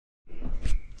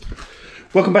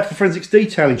Welcome back to the Forensics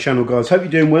Detailing channel, guys. Hope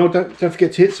you're doing well. Don't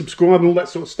forget to hit subscribe and all that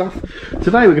sort of stuff.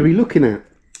 Today we're going to be looking at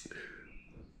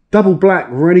double black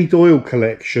Renny Doyle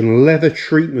collection, leather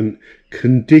treatment,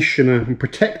 conditioner and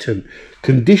protectant.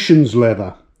 Conditions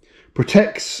leather,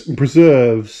 protects and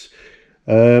preserves,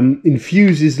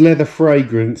 infuses leather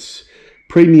fragrance,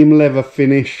 premium leather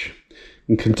finish,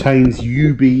 and contains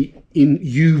UV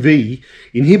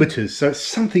inhibitors. So it's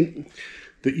something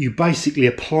that you basically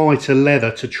apply to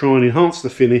leather to try and enhance the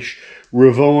finish,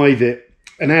 revive it,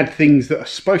 and add things that are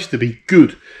supposed to be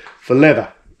good for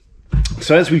leather.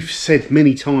 So as we've said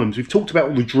many times, we've talked about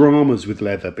all the dramas with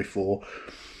leather before,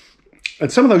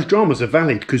 and some of those dramas are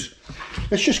valid, because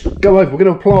let's just go over, we're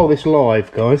going to apply all this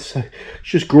live, guys. So let's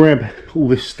just grab all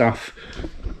this stuff,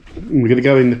 and we're going to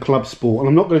go in the club sport, and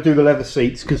I'm not going to do the leather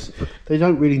seats because they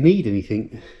don't really need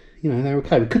anything. You know, they're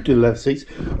okay. We could do the leather seats.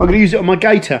 I'm going to use it on my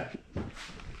gator.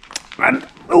 And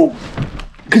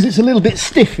because it's a little bit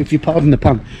stiff, if you pardon the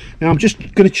pun. Now I'm just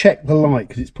going to check the light,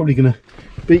 because it's probably going to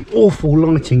be awful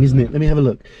lighting, isn't it? Let me have a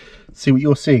look, see what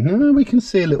you're seeing. Oh, we can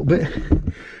see a little bit.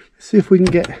 Let's see if we can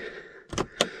get...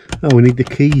 Oh, we need the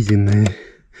keys in there.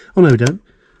 Oh no, we don't.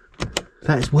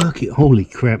 That is working. Holy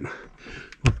crap,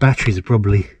 my batteries are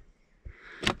probably...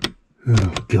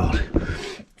 Oh god.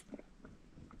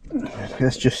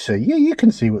 Let's just see. Yeah, you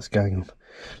can see what's going on.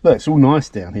 Look, it's all nice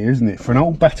down here, isn't it? For an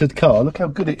old battered car, look how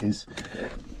good it is.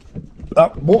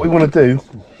 What we want to do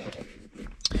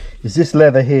is this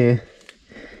leather here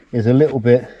is a little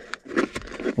bit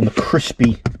on the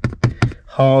crispy,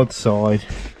 hard side.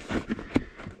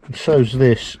 And so's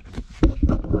this.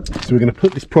 So we're going to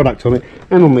put this product on it,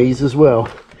 and on these as well.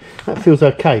 That feels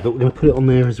okay, but we're going to put it on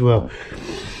there as well.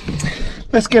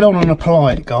 Let's get on and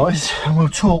apply it, guys, and we'll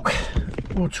talk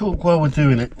while we're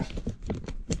doing it.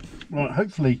 Right,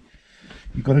 hopefully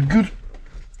you've got a good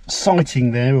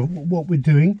sighting there of what we're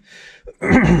doing.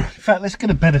 In fact, let's get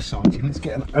a better sighting. Let's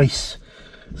get an ace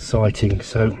sighting.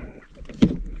 So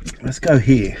let's go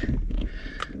here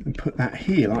and put that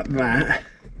here like that,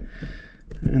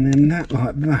 and then that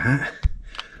like that,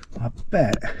 I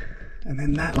bet, and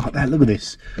then that like that. Look at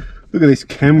this. Look at this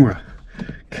camera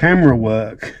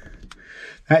work.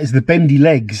 That is the bendy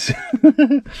legs.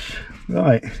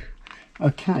 Right,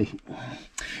 okay.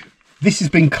 This has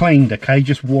been cleaned, okay,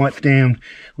 just wiped down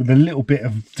with a little bit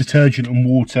of detergent and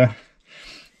water,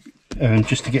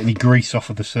 just to get any grease off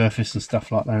of the surface and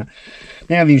stuff like that.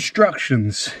 Now the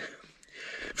instructions.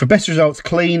 For best results,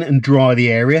 clean and dry the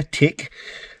area, tick.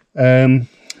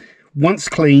 Once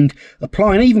cleaned,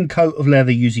 apply an even coat of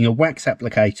leather using a wax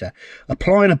applicator.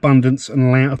 Apply in abundance and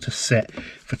allow it to set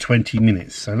for 20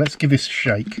 minutes. So let's give this a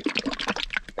shake.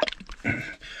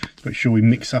 Make sure we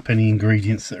mix up any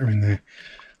ingredients that are in there.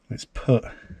 Let's put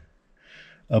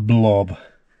a blob.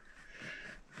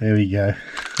 There we go.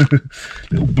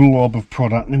 Little blob of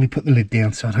product. Let me put the lid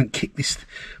down so I don't kick this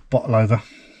bottle over.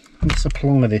 Let's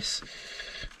apply this.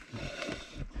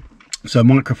 So a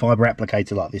microfiber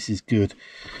applicator like this is good.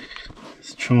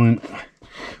 Let's try and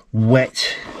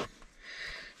wet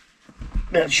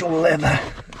the actual leather.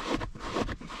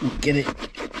 Get it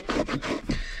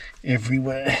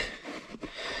everywhere.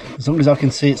 As long as I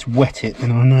can see it's wet it,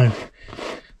 then I know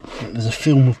that there's a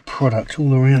film of product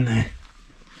all around there.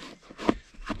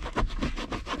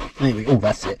 There we go. Oh,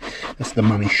 that's it. That's the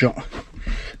money shot.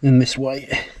 Then this way.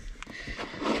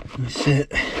 That's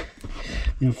it.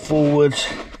 Then forwards.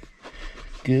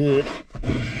 Good.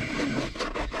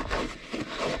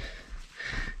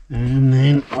 And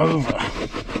then over.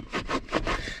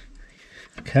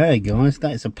 Okay, guys,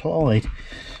 that is applied.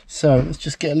 So let's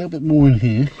just get a little bit more in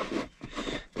here.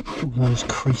 All those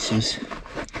creases.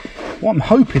 What I'm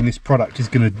hoping this product is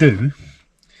going to do,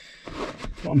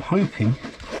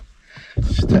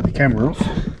 just take the camera off,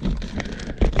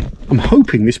 I'm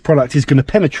hoping this product is going to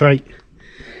penetrate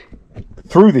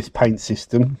through this paint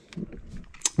system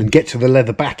and get to the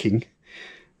leather backing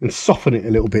and soften it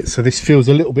a little bit, so this feels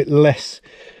a little bit less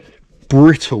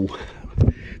brittle.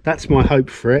 That's my hope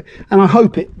for it, and I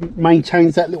hope it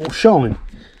maintains that little shine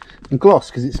and gloss,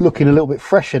 because it's looking a little bit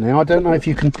fresher now. I don't know if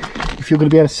you're going to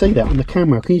be able to see that on the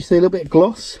camera. Can you see a little bit of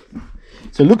gloss?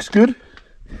 So it looks good.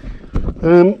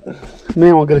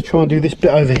 Now I'm going to try and do this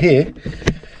bit over here.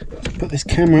 Put this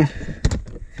camera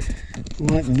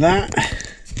like that,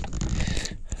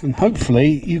 and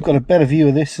hopefully you've got a better view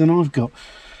of this than I've got.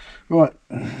 Right,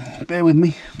 bear with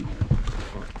me.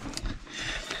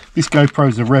 This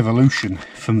GoPro's a revolution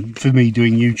for me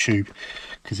doing YouTube,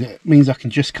 because it means I can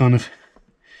just kind of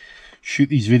shoot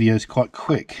these videos quite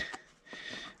quick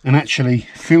and actually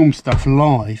film stuff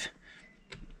live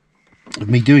of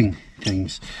me doing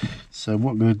things. So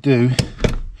what I'm going to do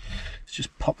Let's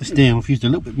just pop this down. I've used a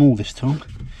little bit more this time.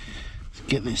 Let's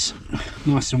get this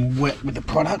nice and wet with the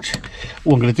product.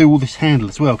 Oh, I'm going to do all this handle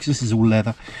as well because this is all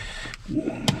leather.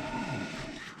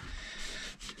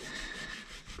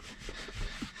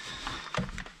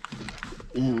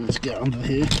 And let's get under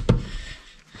here.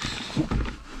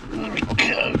 There we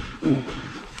go.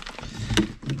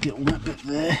 Get all that bit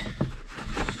there.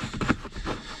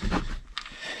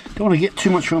 Don't want to get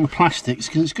too much around the plastics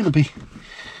because it's going to be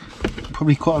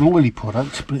probably quite an oily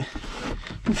product, but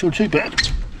don't feel too bad.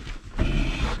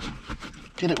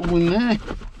 Get it all in there.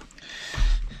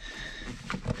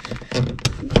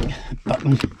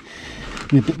 Button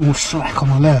need a bit more slack on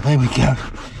the leather. There we go.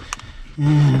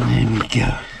 And there we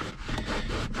go.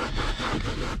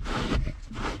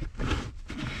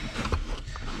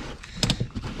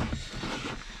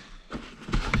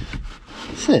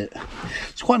 That's it.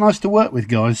 It's quite nice to work with,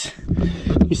 guys.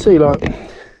 You see, like,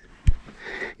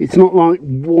 it's not like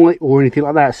white or anything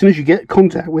like that. As soon as you get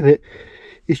contact with it,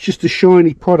 it's just a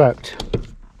shiny product.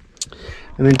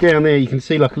 And then down there you can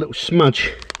see like a little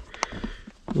smudge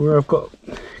where I've got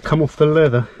come off the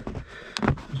leather.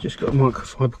 I've just got a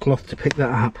microfiber cloth to pick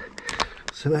that up,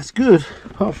 so that's good.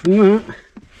 Apart from that,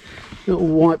 little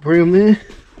white brown there.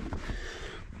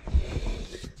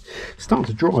 It's starting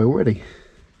to dry already.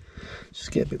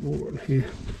 Just get a bit more on here.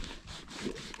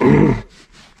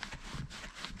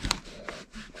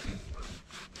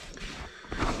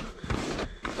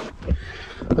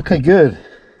 Okay, good.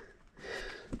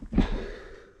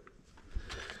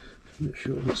 Make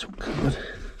sure that's all covered.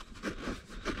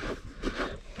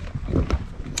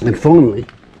 And finally,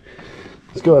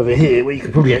 let's go over here where you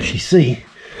can probably actually see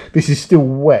this is still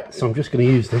wet, so I'm just going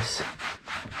to use this.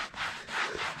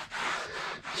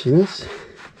 See this?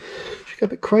 Should go a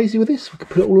bit crazy with this. We can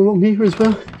put it all along here as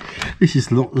well. This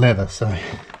is not leather, so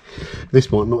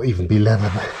this might not even be leather,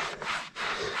 but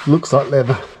looks like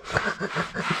leather.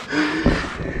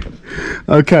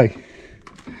 Okay,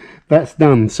 that's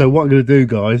done. So what I'm going to do,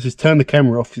 guys, is turn the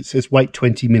camera off. It says wait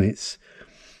 20 minutes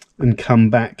and come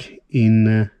back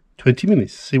in 20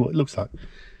 minutes, see what it looks like.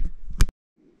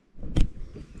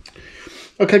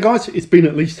 Okay, guys, it's been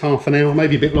at least half an hour,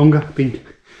 maybe a bit longer. I've been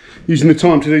using the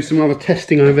time to do some other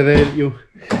testing over there that you'll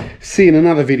see in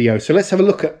another video. So let's have a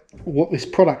look at what this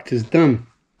product has done.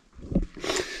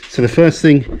 So the first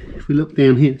thing, if we look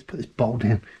down here, let's put this bowl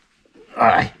down.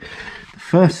 Alright, the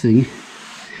first thing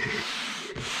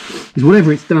is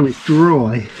whatever it's done, it's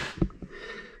dry.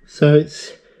 So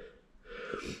it's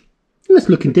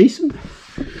looking decent.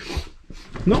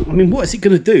 Not, I mean, what is it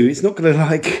going to do? It's not going to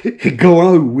like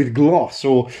glow with gloss,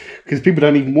 or because people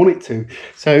don't even want it to.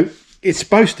 So it's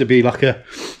supposed to be like a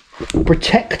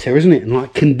protector, isn't it? And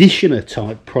like conditioner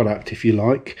type product, if you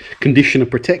like. Conditioner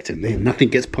protectant. Then nothing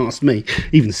gets past me.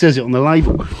 Even says it on the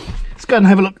label. Let's go and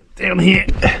have a look down here.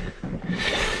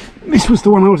 This was the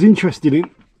one I was interested in.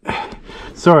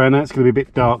 Sorry, I know it's going to be a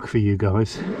bit dark for you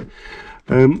guys.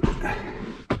 But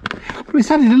it's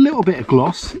added a little bit of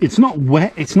gloss. It's not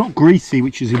wet, it's not greasy,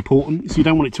 which is important, so you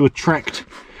don't want it to attract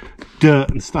dirt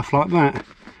and stuff like that.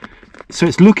 So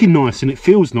it's looking nice and it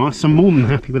feels nice. I'm more than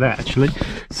happy with that, actually.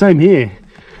 Same here.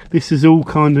 This is all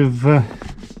kind of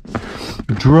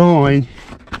dry and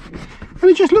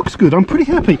it just looks good. I'm pretty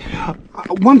happy.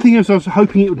 One thing is I was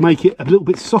hoping it would make it a little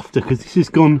bit softer, because this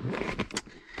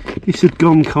had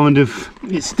gone kind of,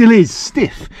 it still is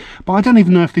stiff, but I don't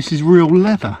even know if this is real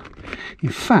leather. In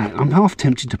fact, I'm half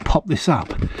tempted to pop this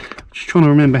up. I'm just trying to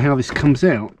remember how this comes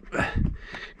out.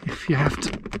 If you have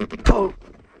to... Oh,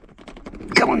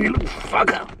 come on, you little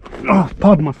fucker. Oh,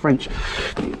 pardon my French.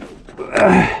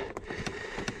 Oh,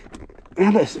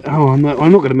 I'm not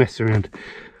going to mess around.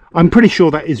 I'm pretty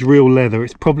sure that is real leather.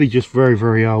 It's probably just very,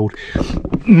 very old.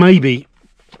 Maybe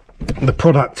the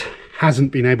product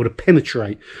hasn't been able to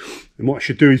penetrate, and what I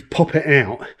should do is pop it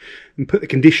out and put the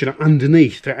conditioner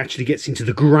underneath that actually gets into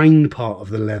the grain part of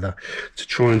the leather to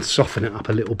try and soften it up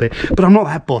a little bit. But I'm not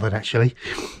that bothered, actually.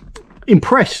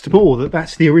 Impressed more that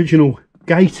that's the original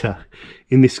Gator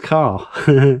in this car.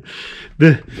 The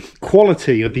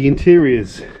quality of the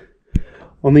interiors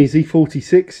on these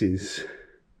E46s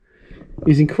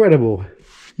is incredible.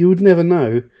 You would never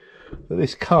know that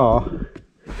this car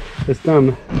has done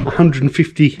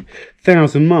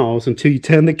 150,000 miles until you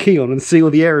turn the key on and see all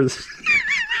the errors.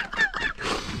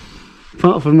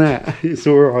 Apart from that, it's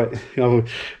all right. I'm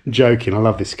joking. I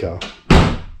love this car.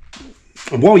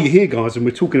 And while you're here, guys, and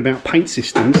we're talking about paint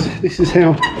systems, this is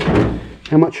how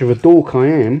much of a dork I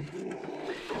am.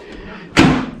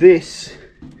 This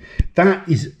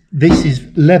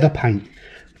is leather paint.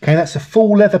 Okay, that's a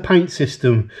full leather paint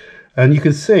system, and you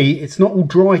can see it's not all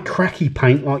dry, cracky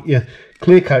paint like your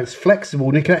clear coat's flexible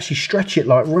and you can actually stretch it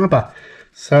like rubber.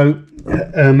 So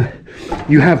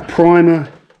you have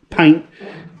primer, paint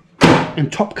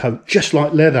and top coat just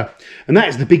like leather, and that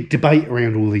is the big debate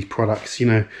around all these products. You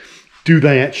know, do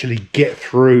they actually get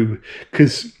through?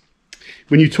 Because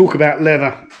when you talk about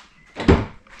leather,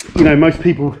 you know, most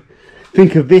people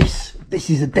think of this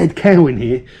is a dead cow in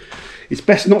here. It's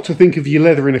best not to think of your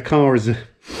leather in a car as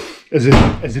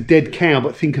a dead cow,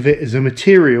 but think of it as a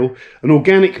material, an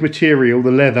organic material,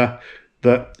 the leather,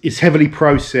 that is heavily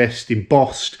processed,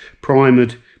 embossed,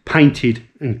 primered, painted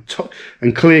and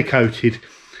clear coated.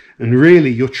 And really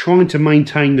you're trying to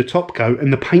maintain the top coat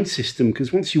and the paint system,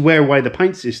 because once you wear away the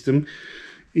paint system,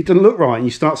 it doesn't look right and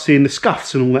you start seeing the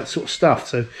scuffs and all that sort of stuff.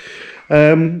 So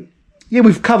yeah,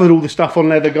 we've covered all the stuff on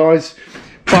leather, guys,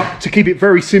 but to keep it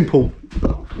very simple,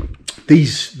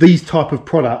 these type of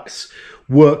products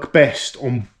work best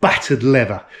on battered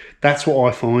leather. That's what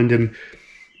I find, and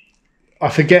I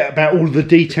forget about all the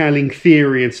detailing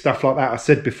theory and stuff like that I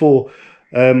said before.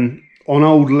 On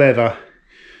old leather,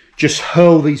 just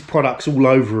hurl these products all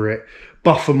over it,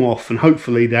 buff them off, and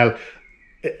hopefully they'll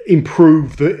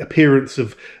improve the appearance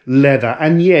of leather.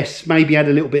 And yes, maybe add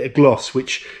a little bit of gloss,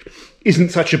 which isn't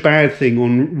such a bad thing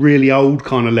on really old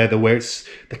kind of leather where it's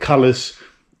the colours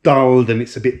dulled and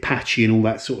it's a bit patchy and all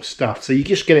that sort of stuff. So you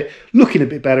just get it looking a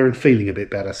bit better and feeling a bit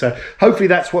better. So hopefully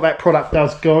that's what that product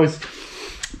does, guys.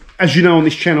 As you know, on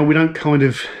this channel, I don't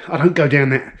go down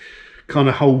that kind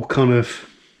of whole kind of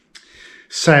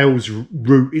sales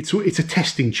route. It's a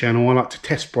testing channel. I like to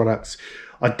test products.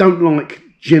 I don't like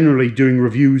generally doing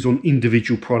reviews on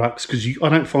individual products because I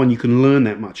don't find you can learn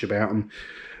that much about them.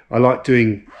 I like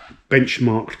doing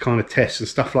benchmarked kind of tests and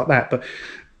stuff like that, but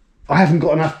I haven't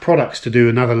got enough products to do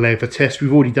another leather test.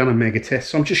 We've already done a mega test,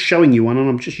 so I'm just showing you one and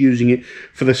I'm just using it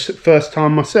for the first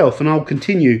time myself, and I'll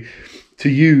continue to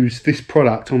use this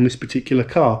product on this particular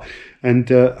car and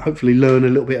hopefully learn a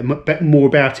little bit more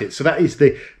about it. So that is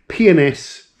the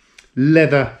P&S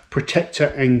Leather Protector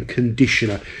and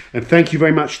Conditioner, and thank you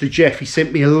very much to Jeff. He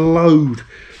sent me a load.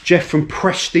 Jeff from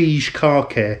Prestige Car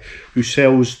Care, who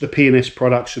sells the P&S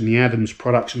products and the Adams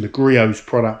products and the Griots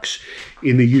products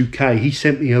in the UK. He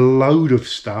sent me a load of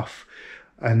stuff,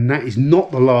 and that is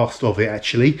not the last of it,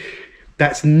 actually.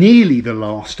 That's nearly the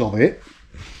last of it.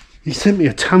 He sent me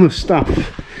a ton of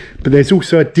stuff, but there's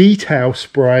also a detail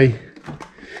spray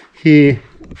here.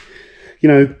 You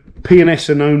know,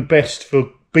 P&S are known best for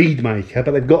bead maker,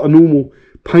 but they've got a normal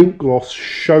paint gloss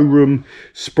showroom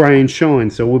spray and shine,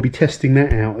 so we'll be testing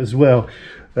that out as well,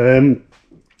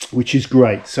 which is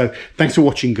great. So thanks for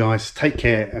watching, guys. Take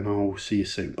care and I'll see you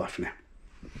soon. Bye for now.